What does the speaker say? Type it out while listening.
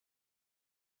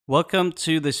Welcome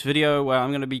to this video where I'm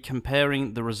going to be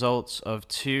comparing the results of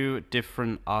two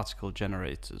different article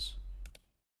generators.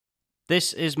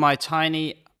 This is my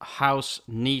tiny house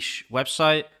niche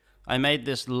website. I made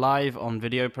this live on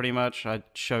video pretty much. I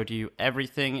showed you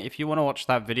everything. If you want to watch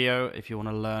that video, if you want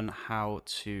to learn how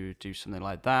to do something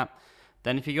like that,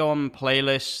 then if you go on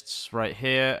playlists right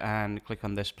here and click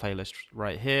on this playlist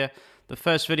right here, the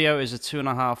first video is a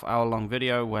 2.5 hour long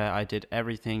video where I did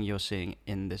everything you're seeing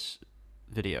in this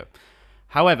video.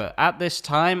 However, at this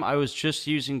time, I was just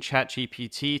using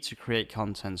ChatGPT to create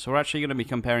content. So we're actually going to be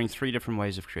comparing three different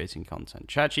ways of creating content: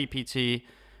 ChatGPT,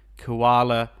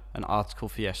 Koala, and Article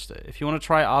Fiesta. If you want to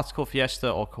try Article Fiesta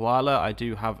or Koala, I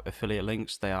do have affiliate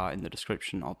links. They are in the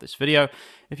description of this video.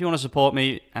 If you want to support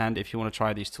me and if you want to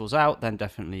try these tools out, then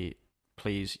definitely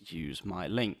please use my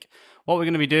link. What we're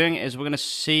going to be doing is we're going to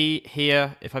see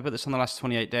here, if I put this on the last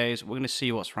 28 days, we're going to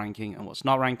see what's ranking and what's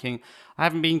not ranking. I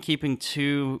haven't been keeping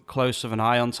too close of an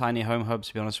eye on Tiny Home Hub,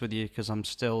 to be honest with you, because I'm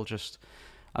just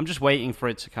waiting for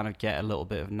it to kind of get a little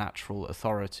bit of natural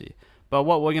authority. But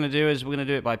what we're going to do is we're going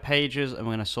to do it by pages and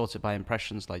we're going to sort it by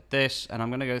impressions like this. And I'm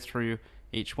going to go through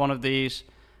each one of these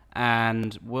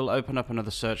and we'll open up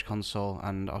another search console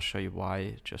and I'll show you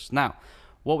why just now.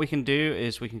 What we can do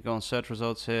is we can go on search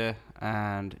results here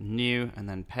and new and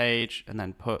then page and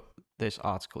then put this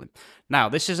article in. Now,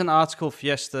 this is an Article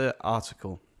Fiesta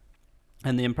article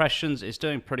and the impressions is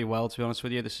doing pretty well, to be honest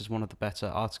with you. This is one of the better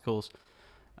articles.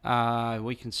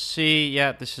 We can see,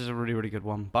 yeah, this is a really good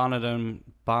one.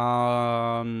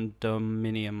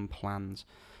 Barndominium plans.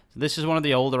 So this is one of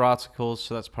the older articles,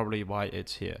 so that's probably why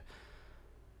it's here.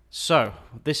 So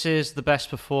this is the best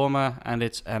performer and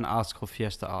it's an Article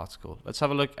Fiesta article. Let's have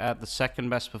a look at the second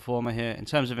best performer here in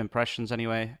terms of impressions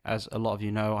anyway. As a lot of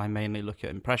you know, I mainly look at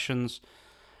impressions.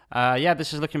 Yeah,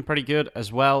 this is looking pretty good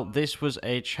as well. This was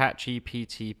a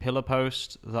ChatGPT pillar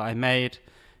post that I made.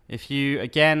 If you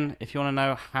want to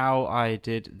know how I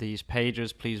did these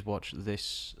pages, please watch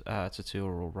this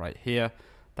tutorial right here.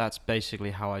 That's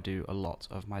basically how I do a lot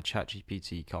of my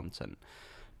ChatGPT content.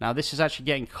 Now, this is actually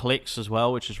getting clicks as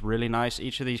well, which is really nice.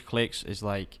 Each of these clicks is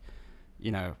like,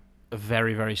 you know, a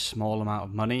very small amount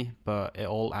of money, but it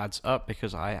all adds up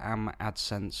because I am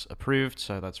AdSense approved,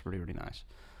 so that's really nice.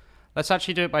 Let's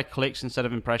actually do it by clicks instead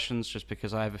of impressions, just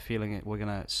because I have a feeling we're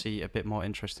going to see a bit more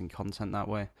interesting content that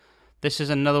way. This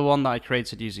is another one that I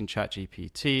created using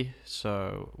ChatGPT,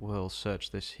 so we'll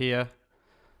search this here.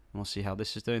 We'll see how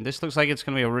this is doing. This looks like it's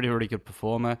going to be a really good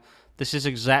performer. This is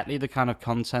exactly the kind of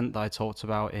content that I talked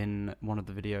about in one of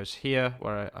the videos here,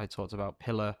 where I talked about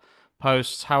pillar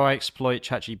posts, how I exploit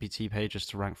ChatGPT pages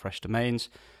to rank fresh domains.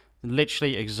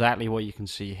 Literally exactly what you can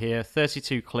see here.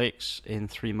 32 clicks in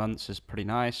 3 months is pretty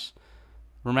nice.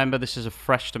 Remember, this is a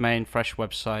fresh domain, fresh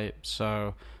website,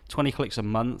 so 20 clicks a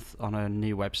month on a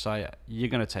new website, you're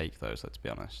going to take those, let's be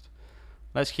honest.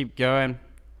 Let's keep going.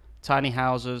 Tiny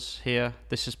houses here.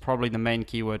 This is probably the main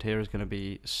keyword here is going to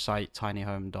be site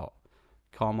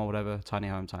tinyhome.com or whatever. Tiny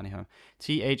home.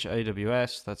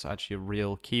 THAWS. That's actually a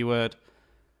real keyword.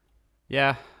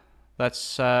 Yeah,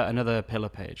 that's another pillar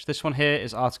page. This one here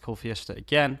is Article Fiesta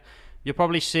again. You're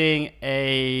probably seeing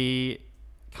a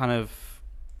kind of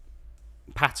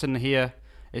pattern here.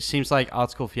 It seems like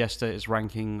Article Fiesta is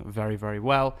ranking very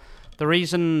well. The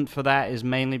reason for that is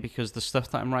mainly because the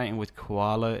stuff that I'm writing with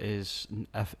Koala is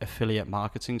affiliate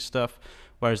marketing stuff,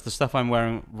 whereas the stuff I'm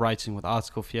writing with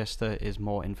Article Fiesta is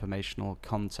more informational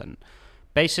content.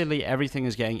 Basically, everything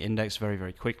is getting indexed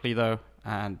very quickly though,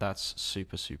 and that's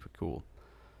super cool.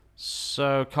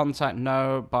 So contact,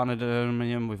 no.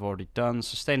 Barndominium, we've already done.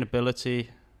 Sustainability,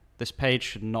 this page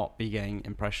should not be getting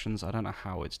impressions. I don't know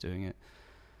how it's doing it.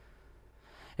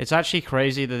 It's actually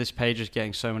crazy that this page is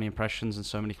getting so many impressions and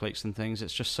so many clicks and things.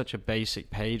 It's just such a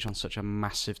basic page on such a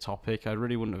massive topic. I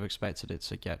really wouldn't have expected it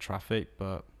to get traffic,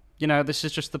 but you know, this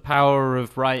is just the power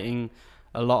of writing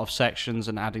a lot of sections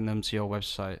and adding them to your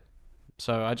website.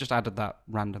 So I just added that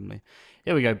randomly.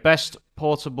 Here we go. Best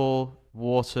portable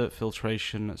water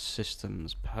filtration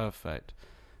systems. Perfect.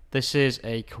 This is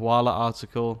a Koala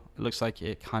article. It looks like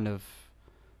it kind of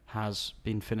has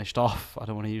been finished off. I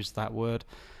don't want to use that word.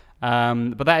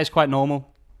 But that is quite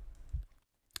normal.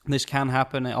 This can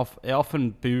happen. It often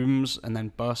booms and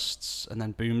then busts and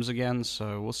then booms again.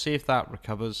 So we'll see if that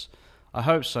recovers. I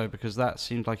hope so, because that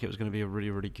seemed like it was going to be a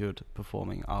really good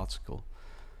performing article.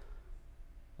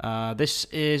 This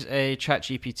is a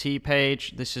ChatGPT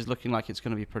page. This is looking like it's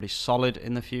going to be pretty solid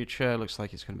in the future. Looks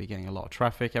like it's going to be getting a lot of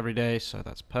traffic every day, so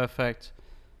that's perfect.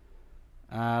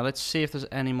 Let's see if there's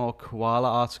any more Koala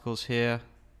articles here.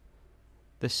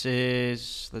 This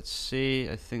is, let's see,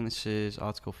 I think this is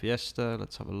Article Fiesta.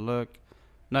 Let's have a look.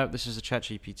 No, this is a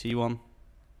ChatGPT one.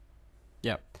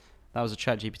 Yep, that was a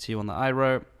ChatGPT one that I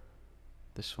wrote.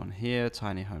 This one here,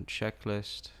 tiny home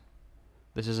checklist.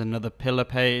 This is another pillar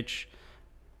page.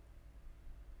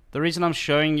 The reason I'm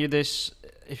showing you this,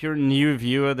 if you're a new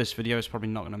viewer, this video is probably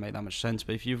not going to make that much sense,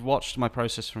 but if you've watched my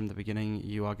process from the beginning,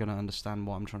 you are going to understand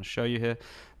what I'm trying to show you here.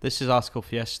 This is Article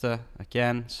Fiesta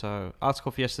again. So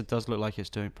Article Fiesta does look like it's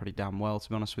doing pretty damn well, to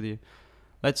be honest with you.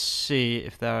 Let's see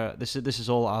if this is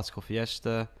all Article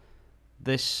Fiesta.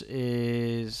 This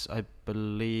is, I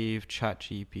believe,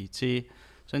 ChatGPT.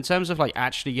 So in terms of like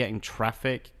actually getting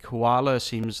traffic, Koala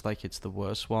seems like it's the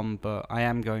worst one, but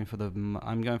I'm going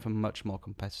for much more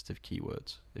competitive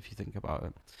keywords if you think about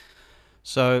it.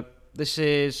 So this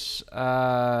is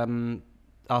Article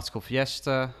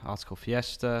Fiesta, Article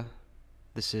Fiesta.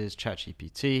 This is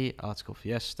ChatGPT, Article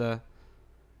Fiesta,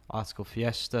 Article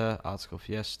Fiesta, Article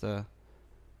Fiesta,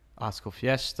 Article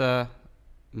Fiesta.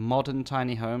 Modern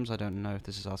tiny homes. I don't know if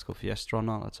this is Article Fiesta or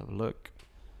not. Let's have a look.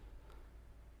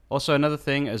 Also, another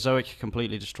thing, Azoic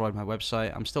completely destroyed my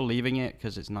website. I'm still leaving it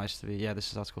because it's nice to be, yeah, this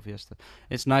is Article Fiesta.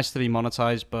 It's nice to be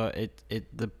monetized, but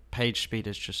the page speed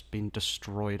has just been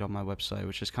destroyed on my website,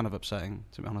 which is kind of upsetting,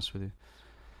 to be honest with you.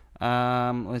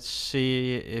 Let's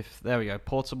see if, there we go,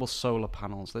 portable solar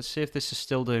panels. Let's see if this is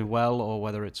still doing well or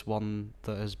whether it's one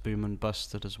that has boom and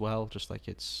busted as well, just like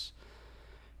its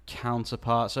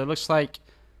counterpart. So it looks like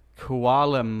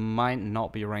Koala might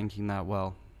not be ranking that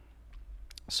well.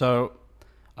 So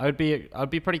I'd be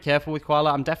pretty careful with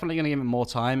Koala. I'm definitely going to give it more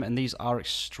time, and these are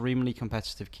extremely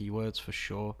competitive keywords for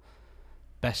sure.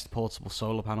 Best portable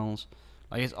solar panels.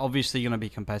 Like, it's obviously going to be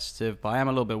competitive, but I am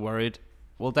a little bit worried.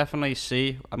 We'll definitely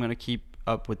see. I'm going to keep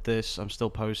up with this. I'm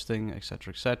still posting,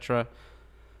 etc., etc.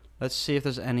 Let's see if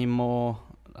there's any more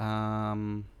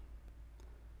Koala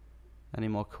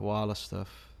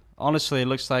stuff. Honestly, it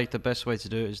looks like the best way to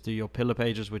do it is do your pillar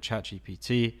pages with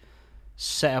ChatGPT,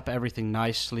 set up everything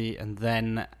nicely, and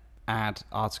then add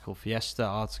Article Fiesta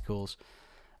articles.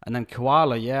 And then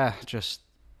Koala, yeah,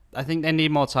 I think they need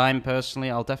more time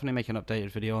personally. I'll definitely make an updated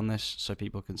video on this so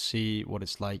people can see what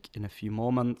it's like in a few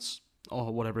more months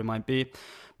or whatever it might be.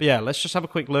 But yeah, let's just have a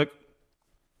quick look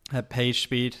at page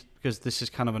speed because this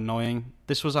is kind of annoying.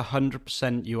 This was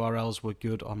 100% URLs were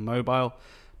good on mobile.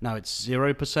 Now it's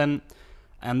 0%.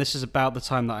 And this is about the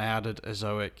time that I added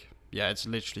Azoic. Yeah, it's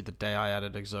literally the day I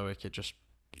added Azoic. It just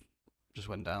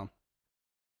went down.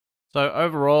 So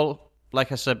overall,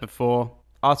 like I said before,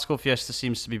 Article Fiesta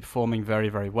seems to be performing very,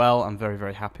 very well. I'm very,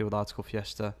 very happy with Article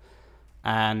Fiesta.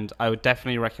 And I would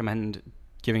definitely recommend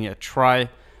giving it a try.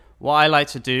 What I like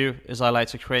to do is I like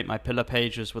to create my pillar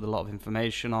pages with a lot of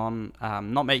information on,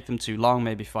 not make them too long,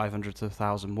 maybe 500 to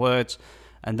 1,000 words.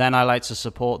 And then I like to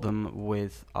support them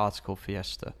with Article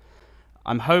Fiesta.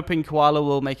 I'm hoping Koala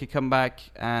will make a comeback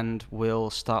and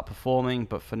will start performing,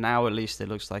 but for now at least it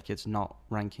looks like it's not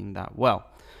ranking that well.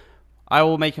 I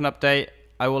will make an update.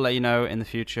 I will let you know in the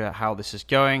future how this is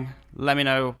going. Let me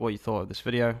know what you thought of this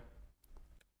video.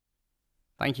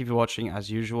 Thank you for watching as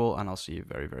usual, and I'll see you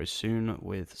very, very soon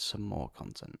with some more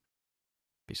content.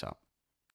 Peace out.